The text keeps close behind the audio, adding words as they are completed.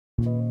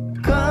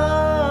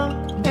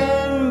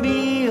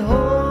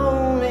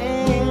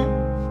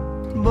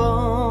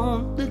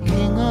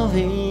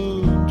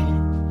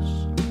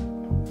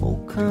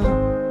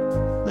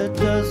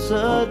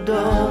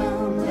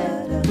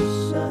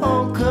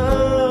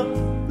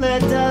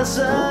us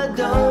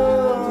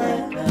adore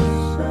you.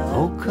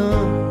 Oh,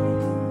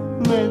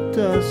 come, let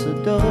us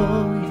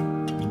adore you.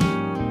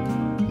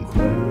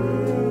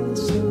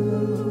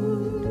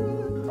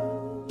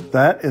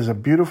 That is a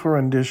beautiful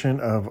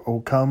rendition of O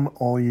Come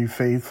All Ye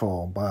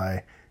Faithful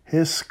by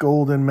Hiss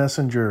Golden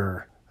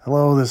Messenger.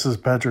 Hello, this is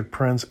Patrick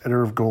Prince,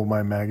 editor of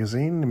Goldmine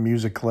Magazine, the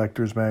music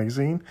collectors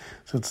magazine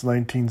since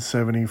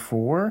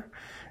 1974.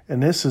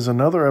 And this is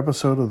another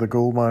episode of the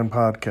Goldmine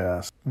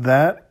Podcast.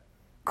 That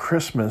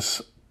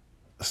Christmas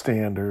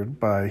standard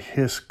by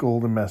Hiss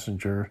Golden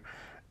Messenger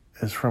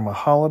is from a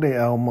holiday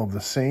album of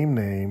the same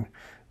name,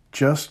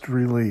 just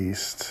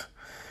released,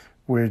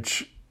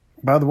 which,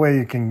 by the way,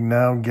 you can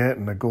now get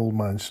in the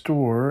Goldmine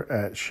store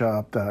at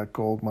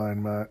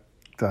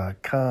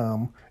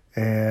shop.goldmine.com.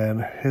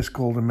 And Hiss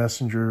Golden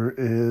Messenger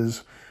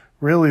is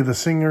really the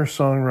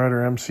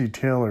singer-songwriter MC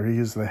Taylor. He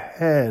is the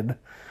head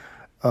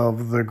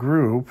of the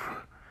group,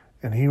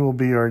 and he will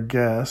be our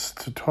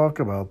guest to talk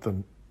about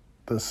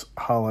this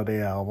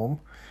holiday album.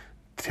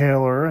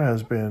 Taylor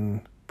has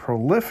been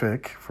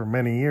prolific for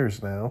many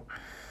years now,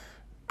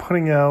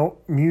 putting out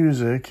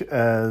music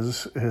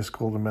as Hiss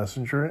Golden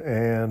Messenger,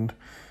 and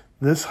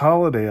this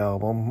holiday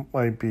album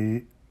might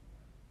be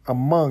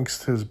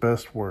amongst his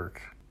best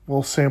work.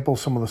 We'll sample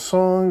some of the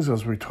songs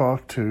as we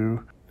talk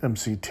to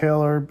MC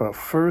Taylor, but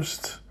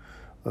first,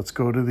 let's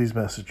go to these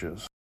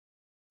messages.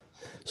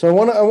 So I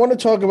want to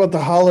talk about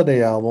the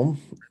holiday album.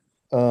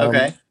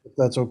 Okay. If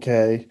that's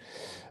okay.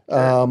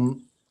 Sure.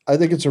 I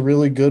think it's a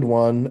really good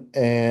one,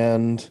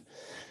 and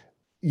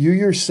you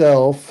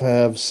yourself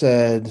have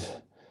said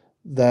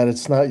that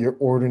it's not your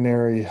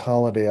ordinary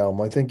holiday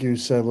album. I think you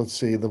said, let's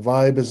see, the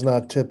vibe is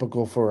not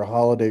typical for a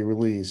holiday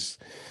release.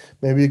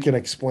 Maybe you can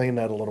explain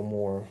that a little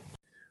more.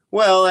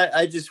 Well,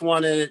 I just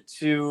wanted it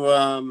to,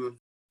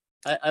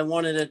 I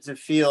wanted it to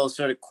feel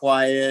sort of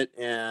quiet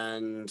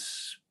and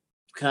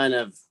kind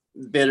of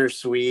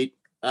bittersweet.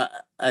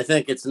 I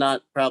think it's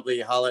not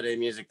probably holiday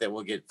music that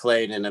will get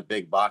played in a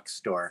big box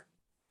store.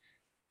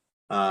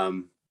 I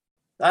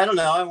don't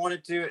know. I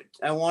wanted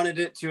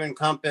it to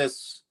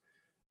encompass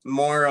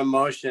more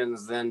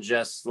emotions than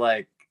just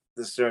like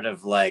the sort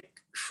of like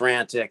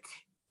frantic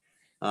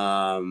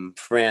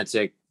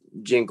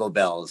jingle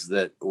bells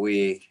that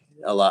we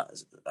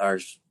are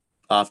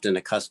often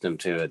accustomed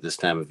to at this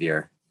time of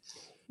year.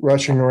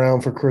 Rushing around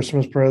for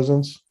Christmas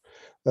presents.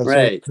 That's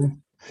right.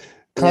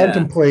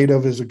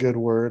 Contemplative is a good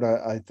word,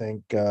 I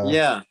think.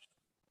 That's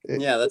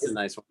a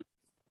nice one.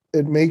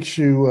 It makes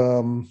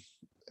you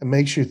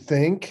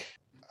think.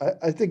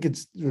 I think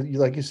it's,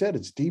 like you said,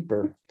 it's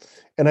deeper.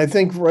 And I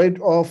think right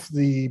off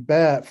the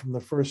bat from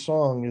the first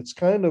song, it's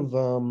kind of,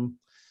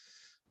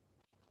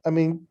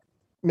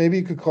 maybe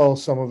you could call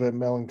some of it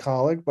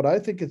melancholic, but I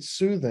think it's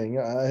soothing.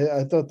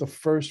 I thought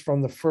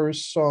from the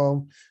first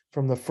song,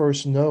 from the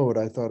first note,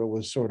 I thought it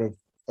was sort of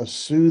a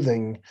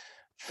soothing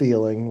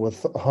feeling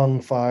with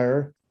Hung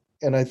Fire.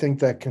 And I think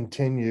that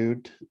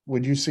continued.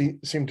 Would you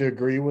seem to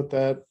agree with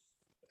that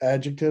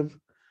adjective?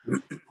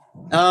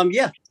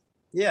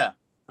 Yeah,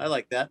 I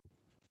like that.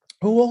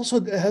 Who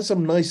also has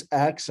some nice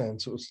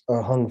accents,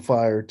 Hung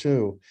Fire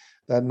too.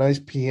 That nice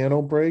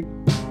piano break.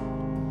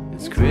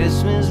 It's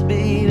Christmas,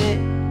 baby.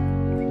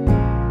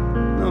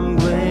 I'm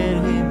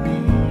glad we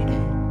made it.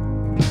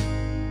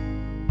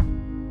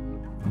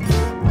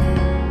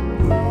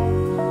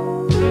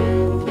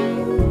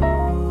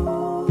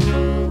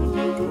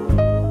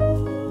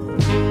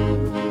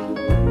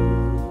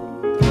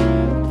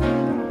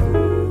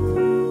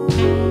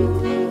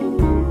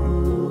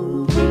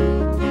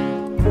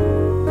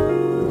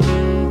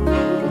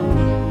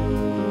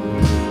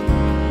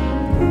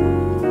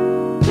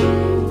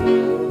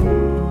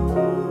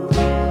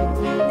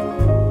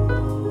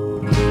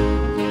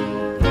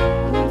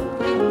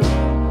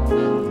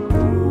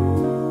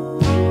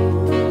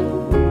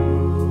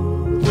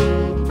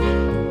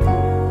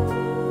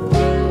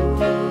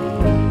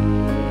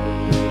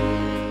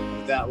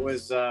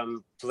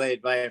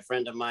 Played by a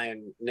friend of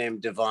mine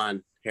named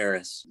Devon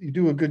Harris. You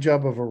do a good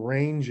job of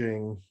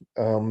arranging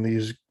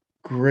these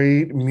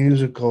great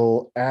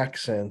musical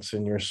accents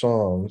in your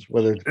songs,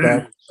 whether it's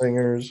back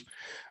singers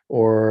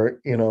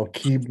or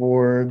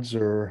keyboards,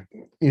 or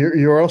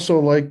you're also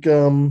like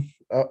an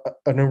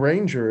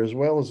arranger as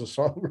well as a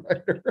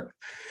songwriter.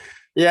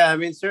 Yeah, I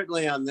mean,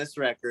 certainly on this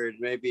record,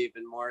 maybe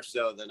even more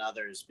so than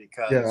others,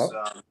 because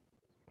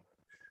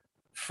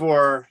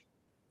for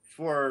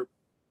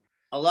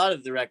a lot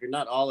of the record,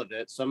 not all of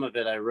it, some of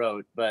it I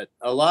wrote, but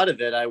a lot of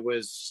it I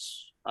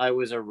was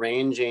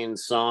arranging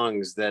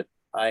songs that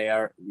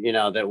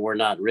that were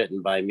not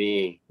written by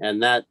me,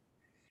 and that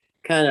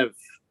kind of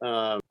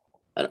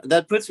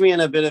that puts me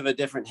in a bit of a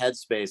different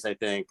headspace. I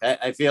think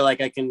I feel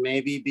like I can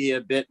maybe be a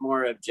bit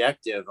more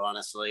objective,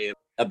 honestly,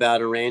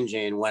 about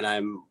arranging when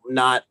I'm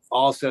not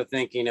also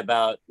thinking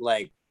about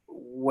like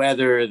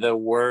whether the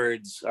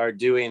words are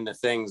doing the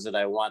things that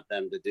I want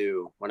them to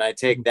do. When I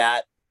take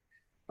that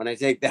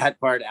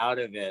part out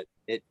of it,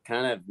 it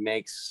kind of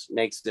makes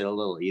it a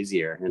little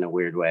easier in a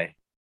weird way.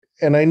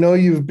 And I know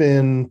you've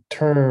been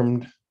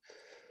termed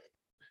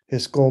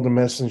his Golden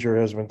Messenger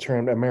has been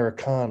termed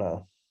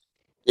Americana.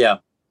 Yeah.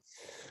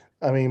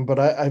 I mean, but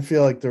I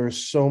feel like there are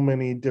so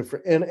many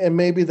different, and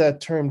maybe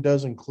that term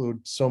does include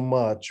so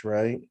much,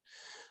 right?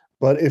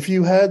 But if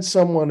you had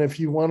someone, if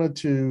you wanted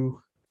to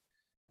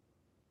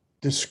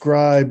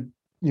describe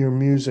your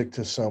music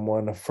to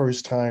someone, a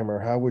first timer,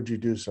 how would you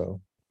do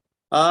so?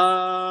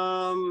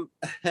 Um,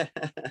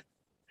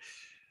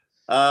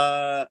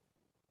 uh,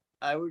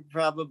 I would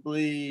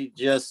probably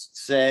just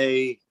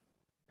say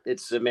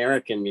it's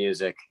American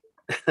music.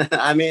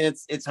 I mean,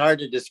 it's hard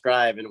to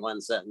describe in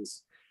one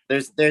sentence.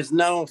 There's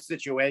no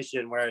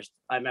situation where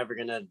I'm ever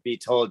gonna be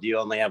told you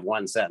only have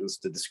one sentence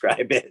to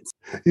describe it.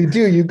 You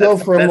do. You go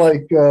from That's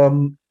like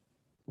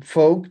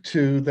folk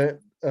to that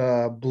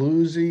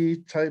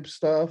bluesy type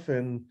stuff,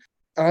 and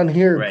on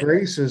here, right.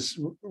 Grace is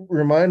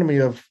reminded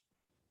me of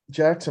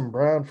Jackson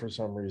Brown for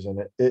some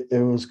reason. It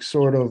was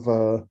sort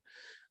of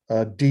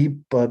deep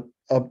but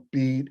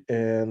upbeat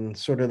and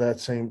sort of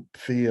that same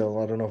feel.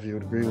 I don't know if you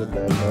would agree with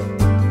that,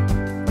 but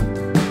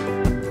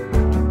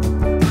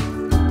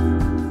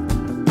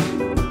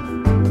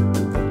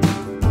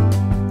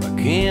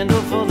A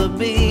candle for the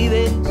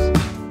babies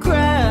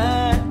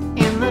cry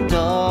in the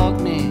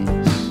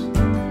darkness.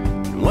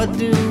 And what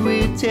do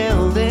we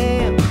tell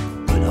them?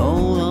 But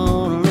hold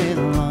on a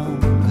little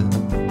longer.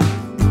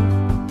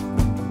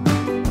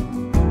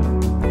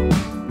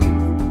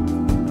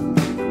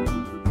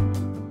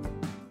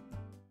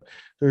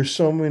 there's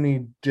so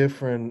many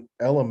different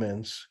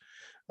elements.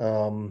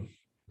 Um,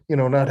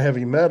 not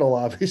heavy metal,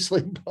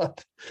 obviously,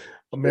 but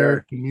Sure.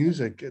 American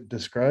music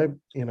describe,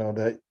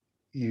 that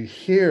you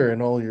hear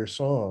in all your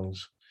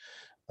songs.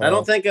 Uh, I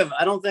don't think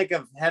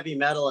of heavy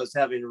metal as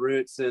having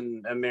roots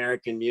in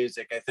American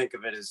music. I think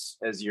of it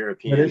as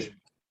European. British.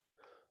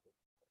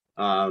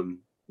 Um,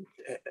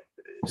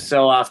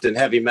 so often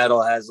heavy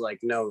metal has like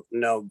no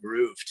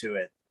groove to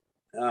it.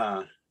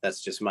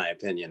 That's just my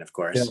opinion, of Yeah.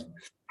 course.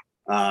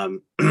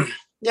 Um,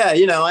 yeah,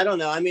 I don't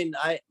know. I mean,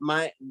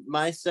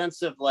 my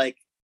sense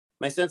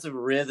of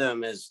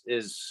rhythm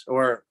is,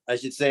 or I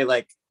should say,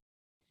 like,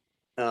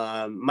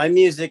 my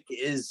music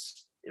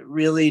is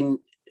really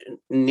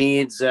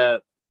needs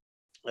a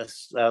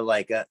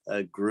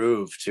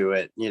groove to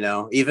it.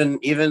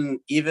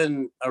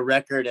 Even a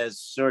record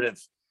as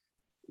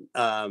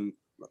um,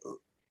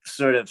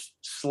 sort of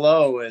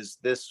slow as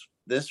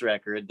this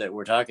record that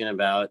we're talking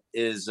about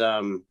is.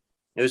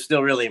 It was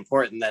still really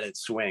important that it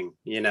swing.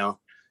 Yeah.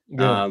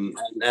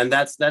 And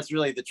that's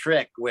really the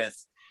trick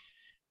with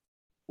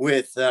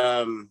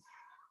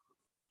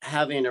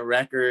having a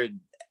record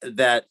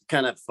that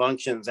kind of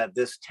functions at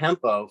this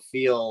tempo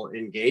feel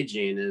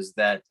engaging, is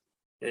that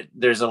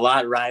there's a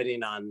lot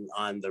riding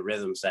on the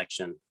rhythm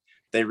section.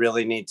 They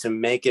really need to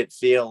make it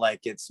feel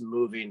like it's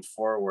moving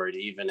forward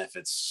even if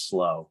it's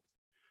slow.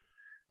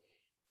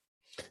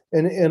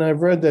 And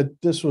I've read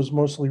that this was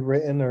mostly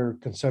written or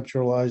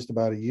conceptualized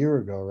about a year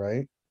ago,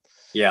 right?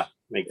 Yeah,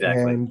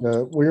 exactly. And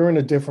we're in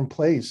a different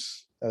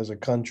place as a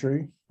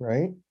country,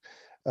 right?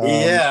 Um,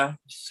 Yeah, I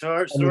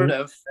sort mean,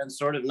 of and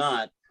sort of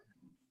not.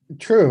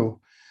 true.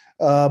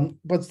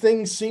 But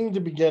things seem to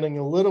be getting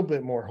a little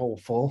bit more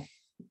hopeful,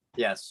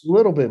 Yes, a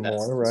little bit that's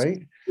more,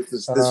 right? this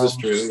is Um,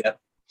 true. Yeah.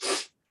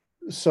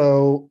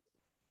 so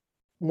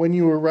when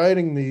you were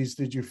writing these,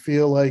 did you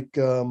feel like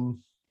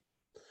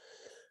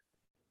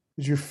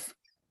did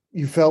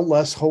you felt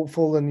less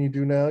hopeful than you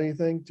do now, you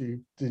think?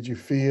 Did you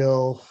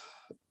feel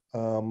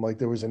like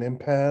there was an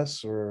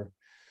impasse or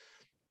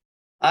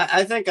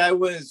I think I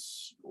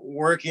was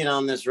working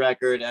on this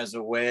record as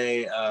a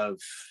way of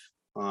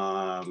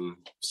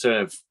sort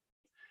of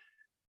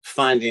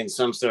finding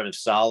some sort of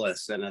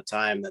solace in a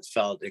time that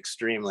felt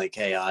extremely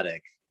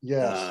chaotic.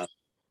 yes. Uh,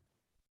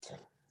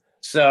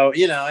 so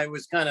it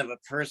was kind of a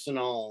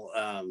personal.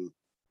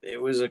 It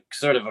was a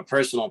sort of a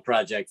personal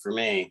project for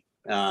me,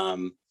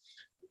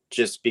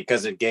 just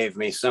because it gave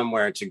me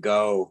somewhere to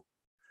go.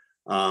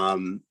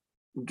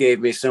 Gave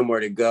me somewhere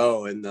to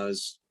go in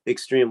those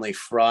extremely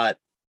fraught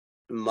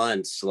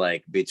months,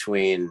 like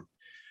between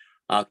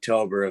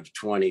October of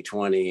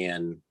 2020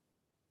 and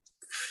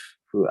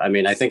I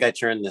mean, I think I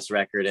turned this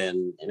record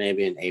in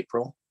maybe in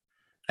April.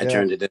 I Yeah.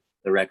 turned it in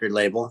the record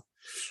label.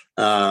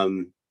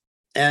 And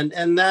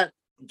that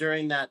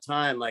during that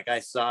time, like, I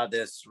saw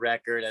this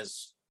record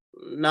as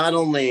not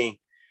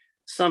only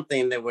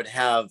something that would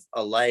have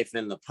a life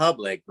in the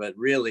public, but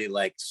really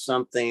like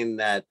something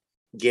that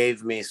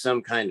gave me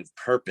some kind of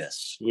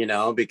purpose,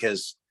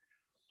 because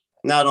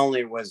not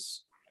only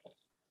was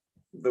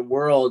the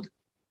world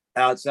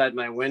outside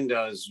my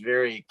windows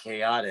very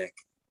chaotic,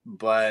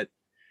 but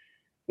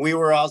we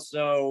were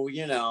also,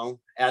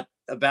 at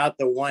about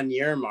the 1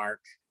 year mark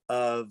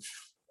of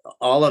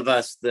all of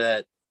us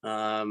that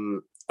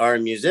are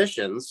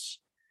musicians.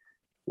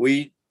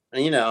 We,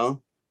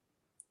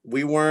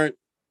 we weren't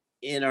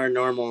in our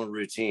normal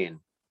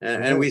routine.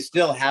 And we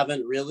still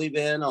haven't really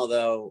been,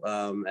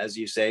 although, as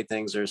you say,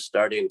 things are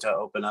starting to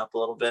open up a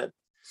little bit.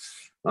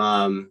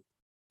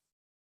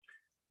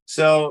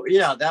 So,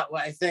 that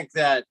way, I think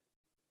that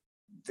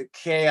the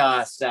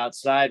chaos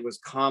outside was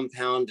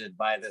compounded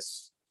by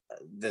this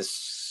this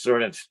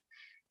sort of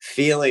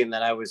feeling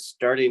that I was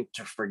starting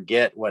to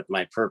forget what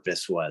my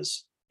purpose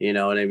was. You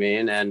know what I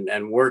mean?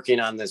 And working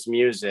on this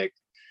music,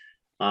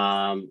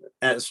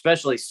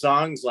 especially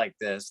songs like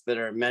this that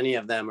are, many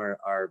of them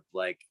are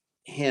like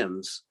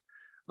hymns,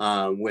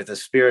 with a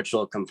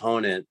spiritual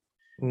component.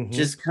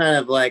 Just kind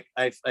of like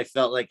I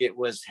felt like it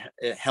was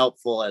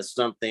helpful as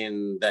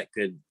something that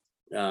could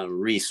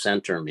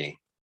recenter me.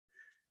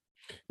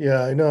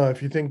 Yeah, I know.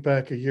 If you think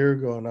back a year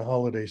ago in the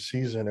holiday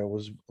season, it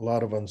was a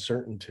lot of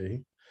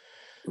uncertainty.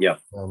 Yeah.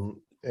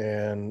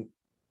 And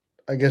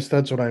I guess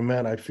that's what I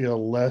meant. I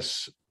feel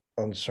less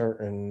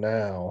uncertain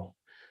now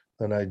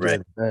than I Right.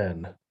 did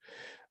then.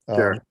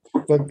 Sure.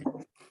 But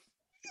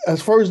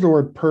as far as the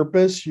word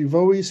purpose, you've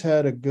always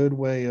had a good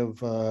way of,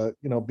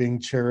 being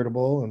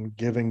charitable and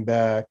giving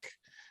back.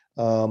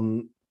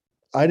 Um,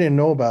 I didn't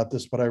know about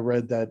this, but I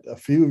read that a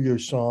few of your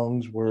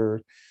songs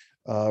were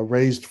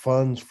raised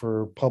funds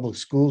for public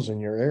schools in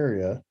your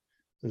area.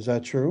 Is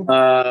that true?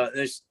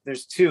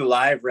 There's two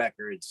live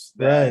records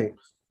that Right.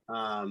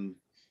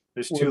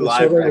 there's two Well, so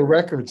live they were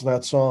records. records,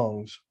 not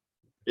songs.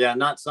 Yeah,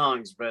 not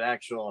songs, but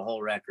actual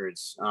whole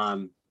records.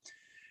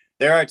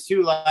 There are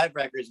two live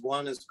records.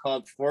 One is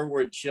called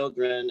Forward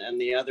Children, and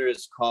the other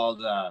is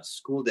called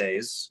School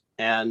Days.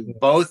 And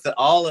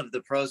all of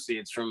the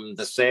proceeds from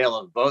the sale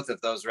of both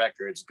of those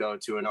records go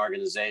to an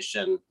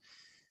organization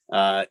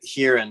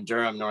here in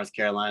Durham, North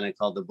Carolina,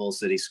 called the Bull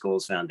City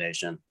Schools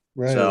Foundation.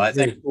 Right. So I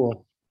Very think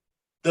cool.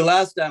 the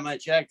last time I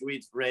checked,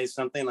 we'd raised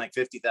something like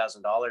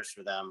 $50,000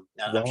 for them,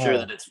 and I'm sure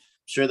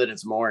that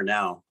it's more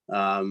now.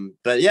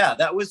 But yeah,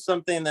 that was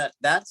something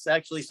that's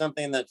actually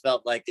something that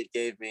felt like it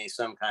gave me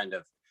some kind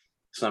of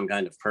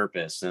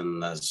purpose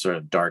in the sort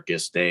of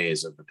darkest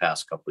days of the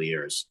past couple of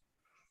years.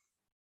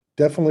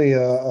 Definitely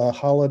a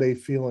holiday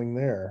feeling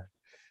there.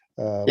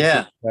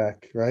 Yeah.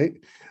 Back, right?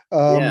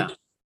 Yeah.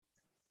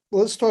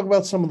 Let's talk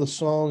about some of the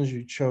songs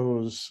you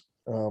chose,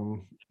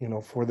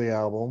 for the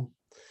album.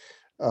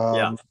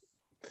 Yeah.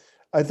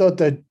 I thought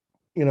that,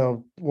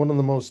 one of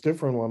the most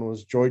different one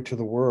was Joy to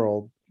the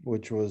World,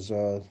 which was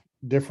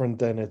different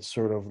than it's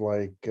sort of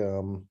like,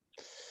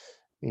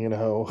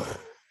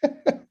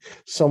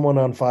 someone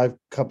on 5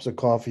 cups of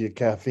coffee of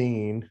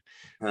caffeine,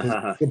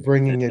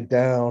 bringing it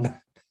down.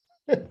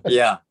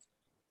 Yeah.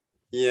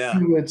 Yeah.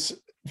 To its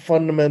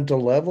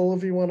fundamental level,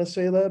 if you want to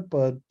say that.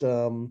 But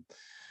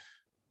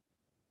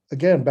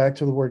again, back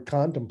to the word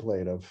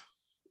contemplative.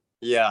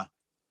 Yeah.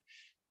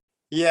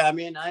 Yeah. I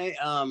mean, It's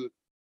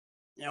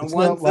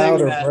one not loud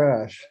thing or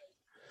brash.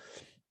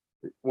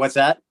 What's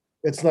that?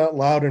 It's not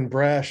loud and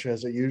brash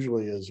as it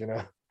usually is,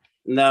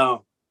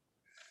 No.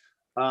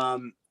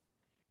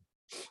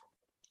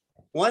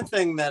 One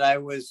thing that I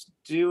was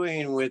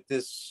doing with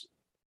this,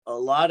 a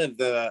lot of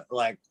the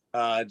like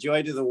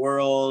Joy to the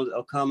World,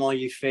 O Come All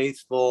You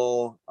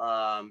Faithful,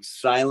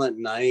 Silent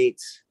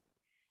Night,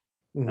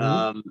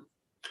 a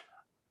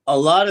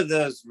lot of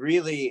those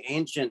really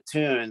ancient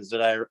tunes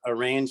that I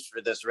arranged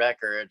for this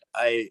record,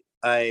 I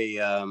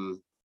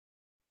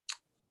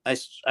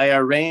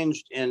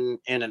arranged in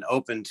an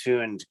open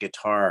tuned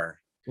guitar.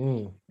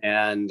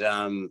 And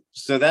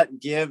so that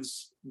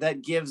gives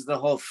the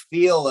whole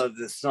feel of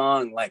the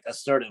song like a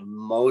sort of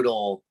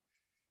modal,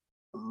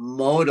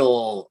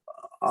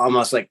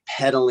 almost like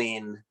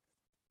pedaling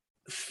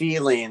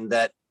feeling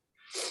that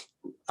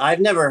I've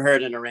never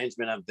heard an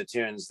arrangement of the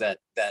tunes that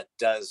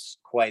does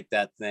quite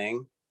that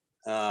thing.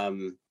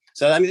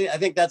 So I mean, I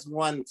think that's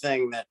one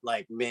thing that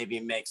like maybe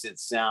makes it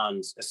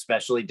sound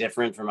especially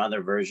different from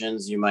other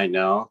versions you might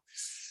know.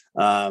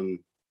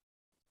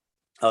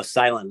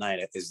 Silent Night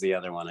is the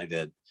other one I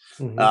did.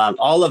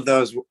 All of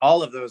those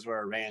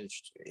were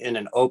arranged in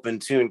an open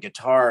tune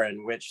guitar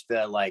in which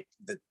the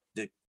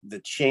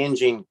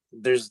changing,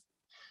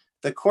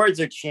 the chords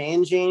are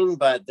changing,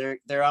 but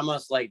they're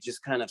almost like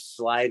just kind of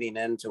sliding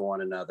into one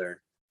another.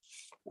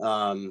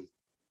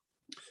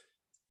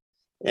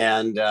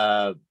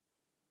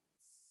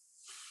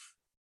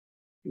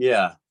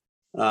 Yeah.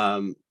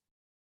 I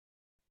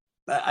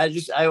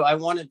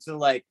wanted to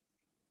like,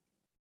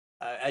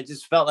 I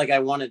just felt like I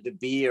wanted to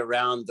be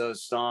around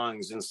those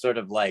songs and sort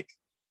of like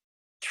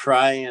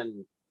try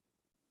and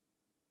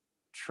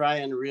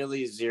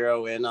really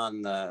zero in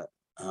on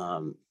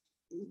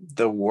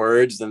the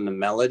words and the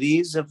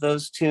melodies of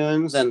those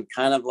tunes, and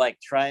kind of like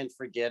try and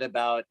forget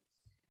about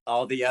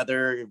all the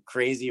other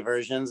crazy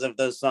versions of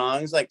those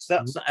songs. Like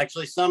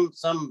actually some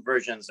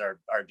versions are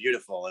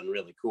beautiful and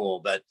really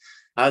cool, but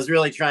I was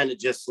really trying to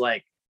just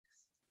like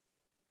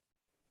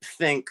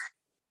think,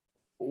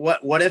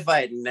 what if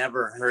I had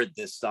never heard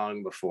this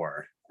song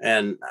before,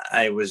 and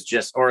I was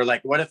just, or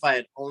like what if I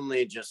had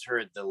only just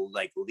heard the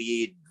like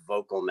lead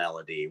vocal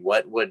melody,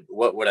 what would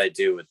I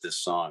do with this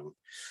song?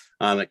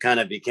 It kind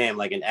of became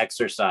like an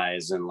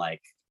exercise in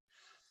like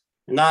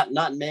not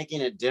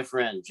making it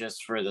different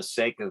just for the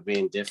sake of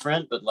being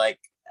different, but like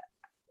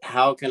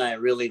how can I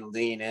really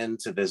lean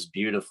into this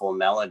beautiful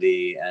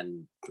melody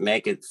and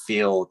make it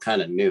feel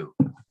kind of new?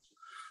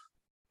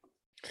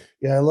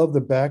 Yeah, I love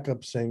the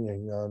backup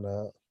singing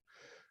on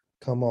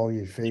Come All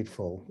Ye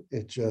Faithful.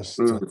 It just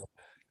Mm.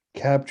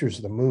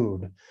 captures the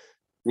mood.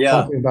 Yeah,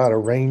 Talking about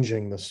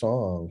arranging the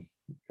song,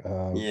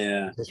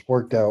 yeah. this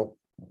worked out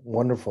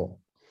wonderful.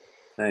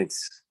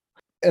 Thanks.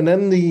 And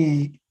then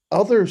the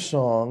other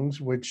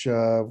songs, which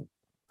I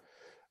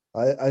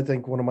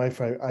think one of my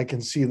favorite, I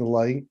Can See the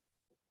Light.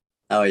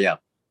 Oh yeah,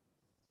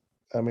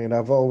 I mean,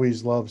 I've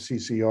always loved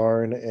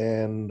CCR,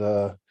 and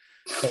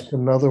that's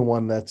another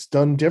one that's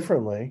done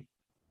differently.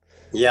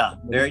 yeah.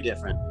 Very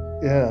different.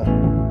 Yeah.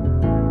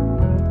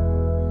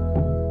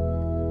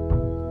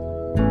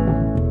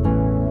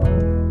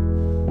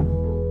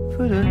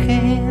 Put a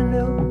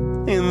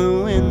candle in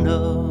the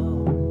window,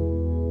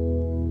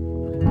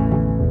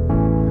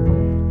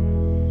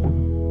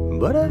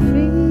 but I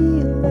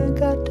feel I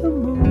got to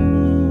move.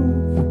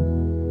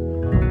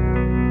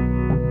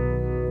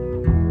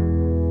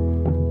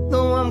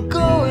 Though I'm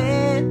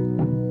going,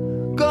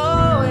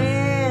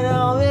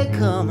 I'll be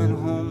coming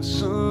home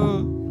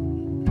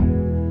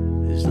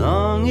soon. As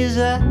long as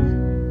I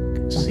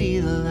can see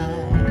the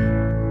light.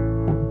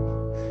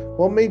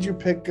 What made you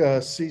pick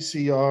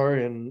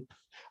CCR? And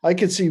I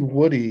could see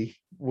Woody.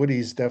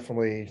 Woody's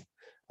definitely,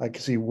 I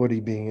could see Woody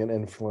being an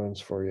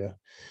influence for you.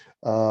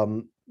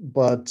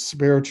 But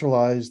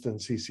Spiritualized and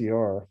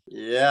CCR.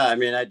 Yeah, I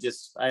mean, I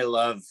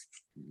love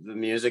the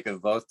music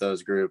of both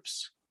those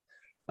groups.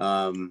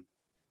 And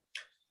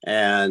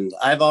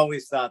I've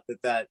always thought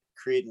that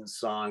Creedence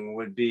song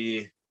would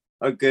be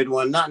a good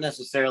one, not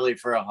necessarily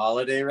for a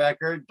holiday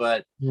record,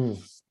 but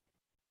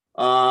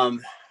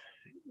um,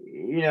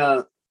 you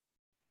know,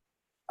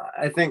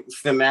 I think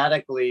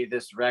thematically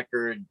this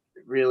record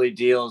really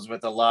deals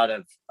with a lot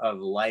of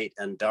light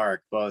and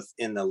dark, both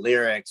in the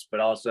lyrics, but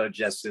also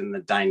just in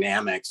the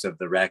dynamics of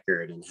the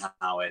record and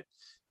how it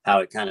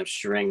kind of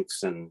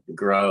shrinks and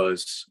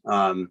grows.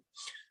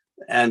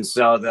 And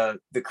so the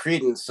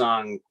Creedence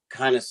song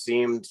kind of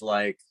seemed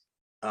like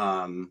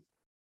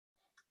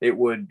it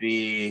would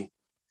be.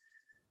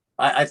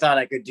 I thought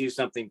I could do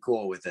something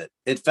cool with it.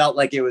 It felt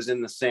like it was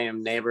in the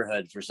same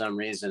neighborhood for some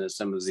reason as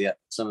some of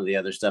the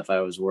other stuff I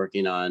was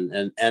working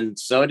on, and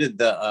so did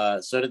the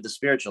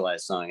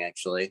Spiritualized song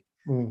actually.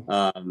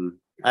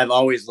 I've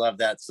always loved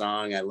that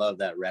song. I love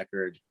that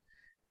record,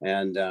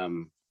 and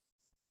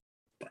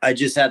I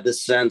just had the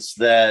sense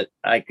that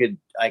I could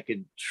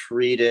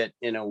treat it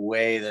in a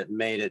way that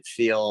made it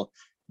feel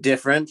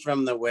different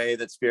from the way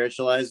that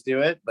Spiritualized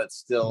do it, but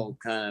still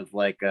kind of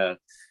like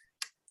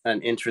an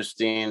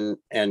interesting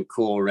and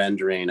cool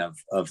rendering of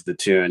the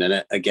tune. And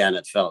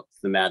it felt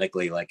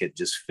thematically like it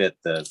just fit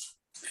the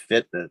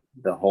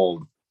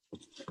whole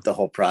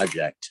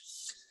project.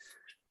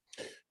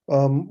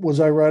 Was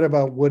I right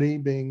about Woody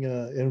being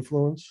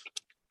influence?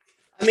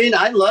 I mean,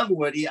 I love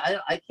Woody.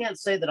 I can't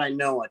say that I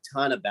know a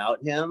ton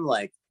about him.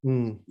 Like,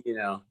 you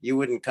know, you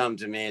wouldn't come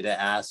to me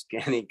to ask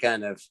any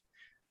kind of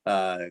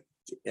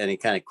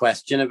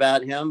question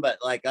about him, but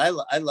like, I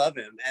love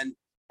him.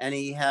 And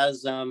he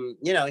has,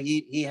 you know,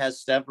 he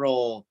has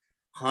several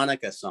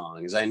Hanukkah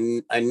songs. I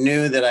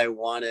knew that I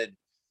wanted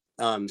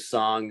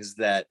songs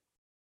that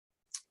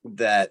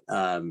had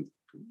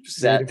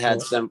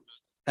some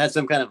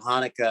kind of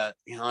Hanukkah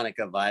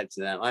vibe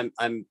to them.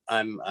 I'm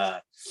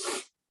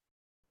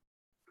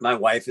my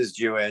wife is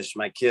Jewish.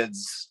 My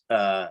kids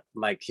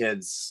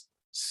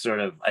sort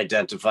of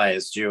identify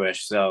as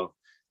Jewish. So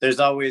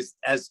there's always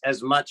as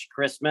much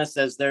Christmas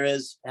as there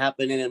is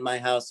happening in my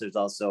house. There's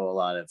also a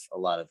lot of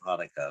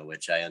Hanukkah,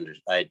 which I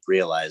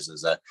realize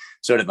is a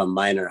sort of a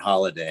minor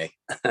holiday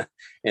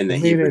in the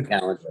Hebrew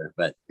calendar.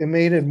 But it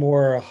made it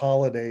more a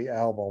holiday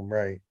album,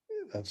 right?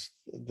 That's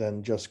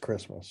than just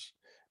Christmas.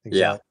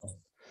 Exactly.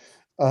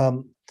 Yeah.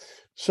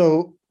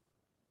 So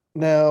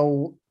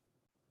now,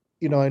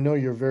 you know, I know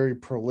you're very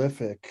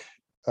prolific.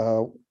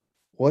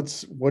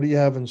 What do you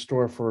have in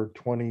store for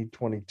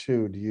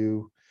 2022? Do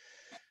you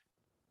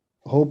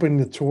hoping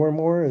to tour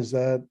more? Is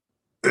that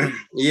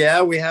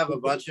yeah, we have a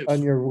bunch of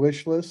on your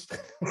wish list?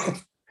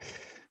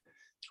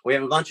 We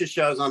have a bunch of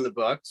shows on the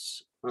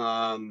books.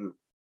 I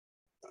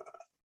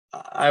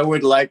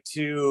would like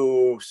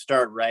to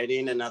start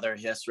writing another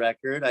Hiss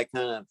record. I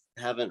kind of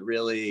haven't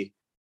really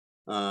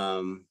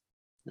I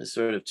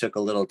sort of took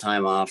a little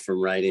time off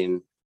from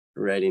writing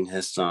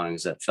Hiss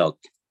songs that felt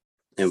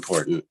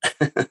important.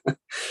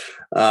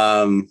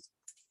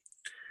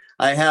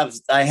 I have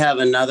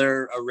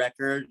a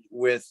record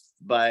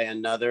by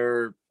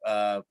another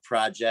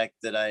project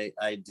that I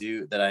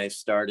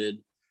started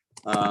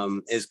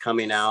is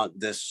coming out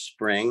this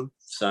spring.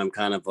 So I'm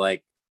kind of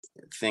like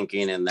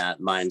thinking in that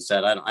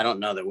mindset. I don't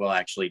know that we'll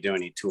actually do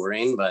any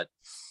touring, but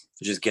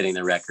just getting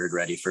the record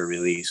ready for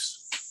release.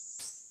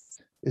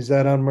 Is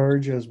that on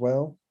Merge as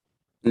well?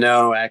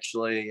 No,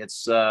 actually,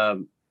 it's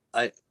I'm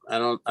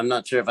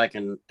not sure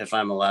if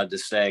I'm allowed to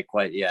say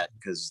quite yet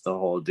because the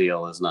whole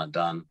deal is not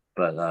done.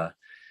 But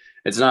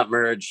it's not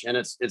Merge, and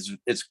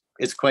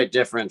it's quite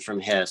different from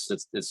Hiss.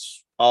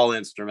 It's all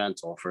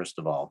instrumental, first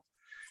of all,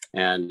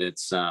 and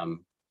it's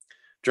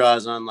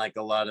draws on like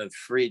a lot of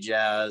free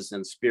jazz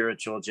and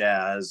spiritual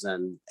jazz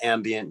and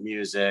ambient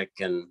music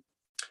and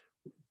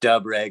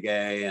dub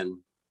reggae and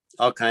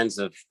all kinds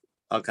of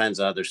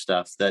other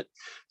stuff that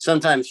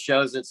sometimes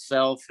shows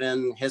itself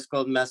in His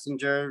Golden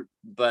Messenger,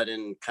 but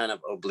in kind of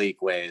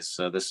oblique ways.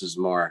 So this is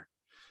more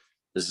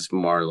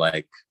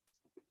like,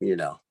 you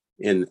know,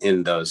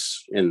 in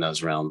those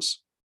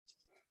realms.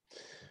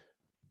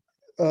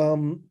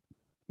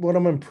 What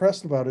I'm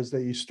impressed about is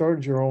that you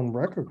started your own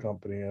record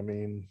company. I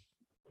mean,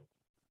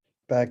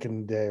 back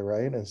in the day,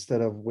 right?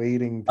 Instead of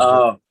waiting.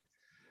 Yeah.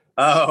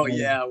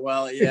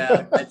 Well,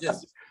 yeah.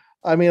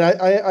 I mean,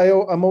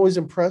 I'm always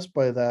impressed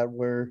by that,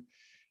 where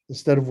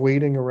instead of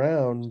waiting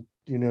around,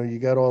 you know, you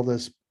got all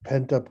this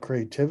pent up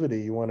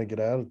creativity you want to get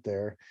out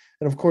there.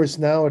 And of course,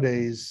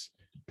 nowadays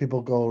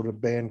people go to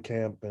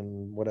Bandcamp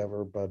and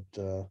whatever, but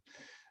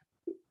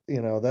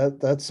you know,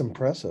 that's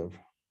impressive.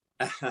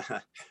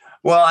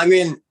 Well, I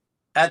mean,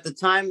 at the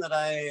time that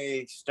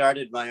I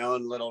started my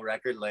own little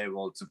record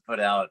label to put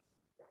out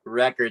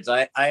records,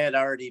 I had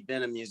already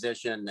been a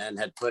musician and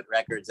had put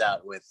records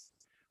out with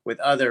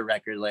other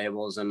record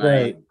labels, and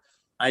right.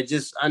 I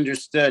just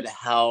understood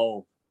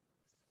how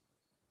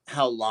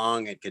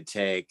long it could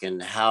take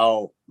and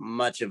how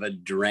much of a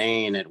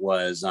drain it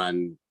was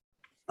on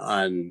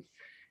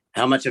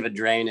how much of a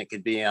drain it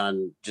could be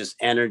on just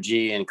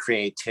energy and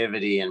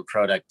creativity and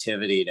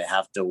productivity to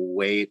have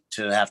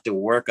to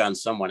work on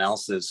someone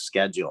else's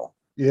schedule.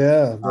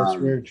 Yeah, that's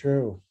very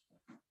true.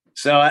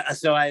 So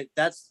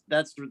that's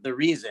the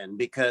reason,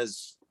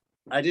 because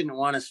I didn't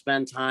want to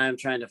spend time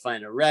trying to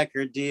find a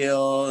record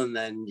deal, and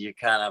then you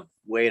kind of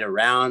wait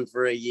around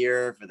for a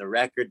year for the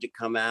record to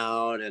come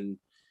out, and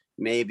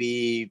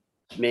maybe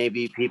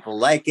people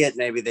like it,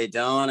 maybe they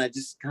don't. I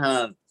just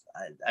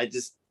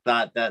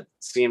thought that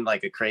seemed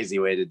like a crazy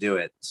way to do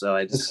it. So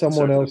it's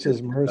someone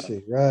else's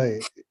mercy,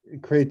 right?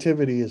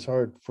 Creativity is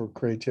hard for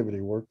creativity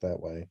to work that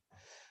way.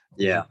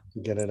 Yeah, to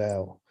get it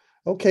out.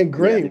 Okay,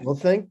 great. Yeah. Well,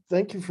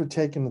 thank you for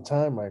taking the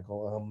time,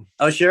 Michael.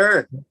 Oh,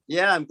 sure.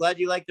 Yeah, I'm glad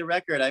you like the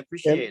record. I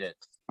appreciate it.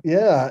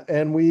 Yeah,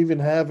 and we even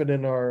have it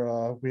in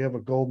our we have a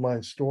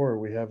Goldmine store.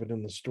 We have it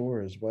in the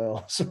store as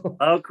well. So.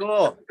 Oh,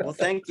 cool. Well,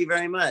 thank you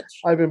very much.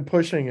 I've been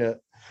pushing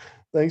it.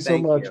 Thanks so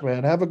much,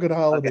 man. Have a good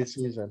holiday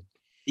season.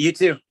 You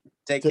too.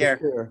 Take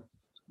care.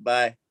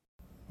 Bye.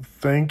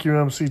 Thank you,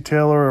 MC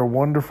Taylor. A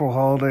wonderful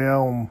holiday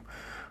album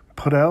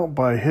put out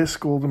by His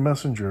Golden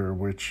Messenger,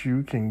 which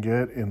you can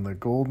get in the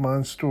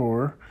Goldmine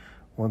store,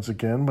 once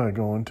again, by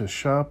going to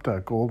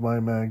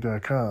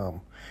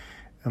shop.goldminemag.com.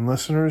 And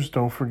listeners,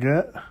 don't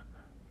forget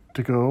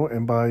to go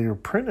and buy your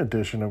print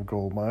edition of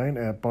Goldmine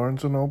at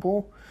Barnes &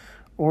 Noble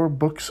or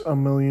Books A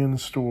Million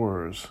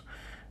stores.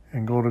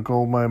 And go to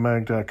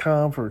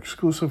goldminemag.com for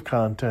exclusive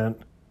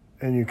content.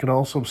 And you can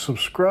also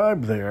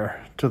subscribe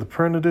there to the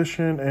print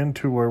edition and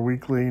to our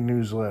weekly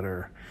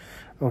newsletter.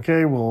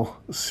 Okay, we'll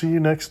see you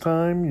next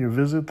time you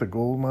visit the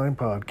Goldmine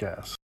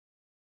Podcast.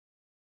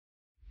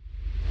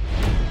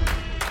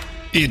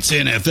 It's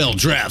NFL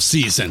draft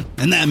season,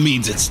 and that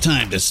means it's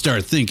time to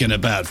start thinking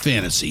about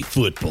fantasy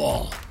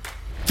football.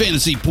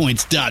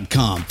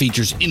 FantasyPoints.com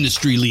features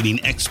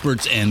industry-leading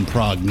experts and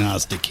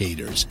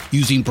prognosticators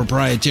using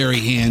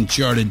proprietary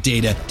hand-charted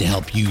data to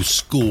help you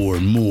score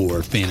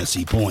more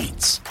fantasy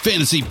points.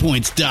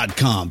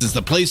 FantasyPoints.com is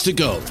the place to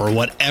go for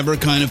whatever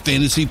kind of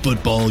fantasy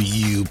football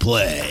you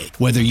play.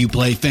 Whether you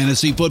play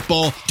fantasy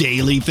football,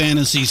 daily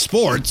fantasy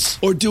sports,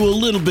 or do a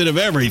little bit of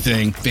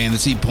everything,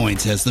 Fantasy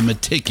Points has the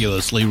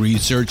meticulously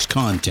researched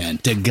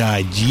content to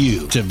guide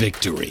you to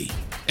victory.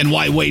 And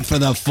why wait for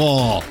the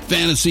fall?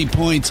 Fantasy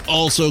Points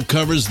also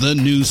covers the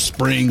new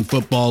spring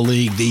football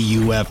league, the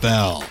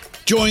UFL.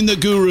 Join the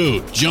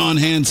guru, John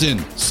Hansen,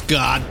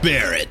 Scott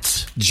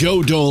Barrett,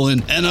 Joe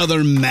Dolan, and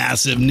other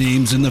massive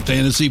names in the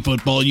fantasy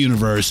football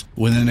universe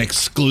with an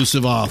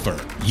exclusive offer.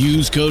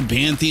 Use code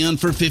Pantheon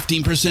for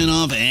 15%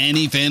 off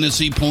any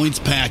Fantasy Points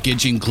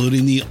package,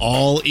 including the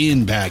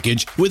all-in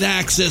package, with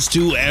access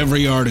to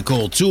every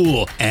article,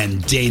 tool,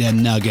 and data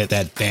nugget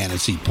that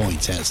Fantasy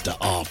Points has to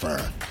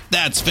offer.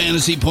 That's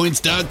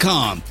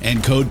FantasyPoints.com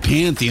and code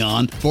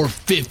Pantheon for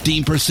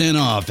 15%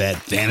 off at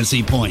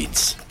Fantasy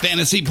Points.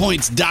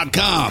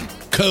 FantasyPoints.com,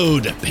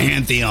 code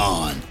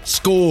Pantheon.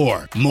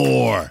 Score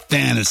more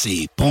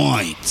fantasy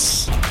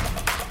points.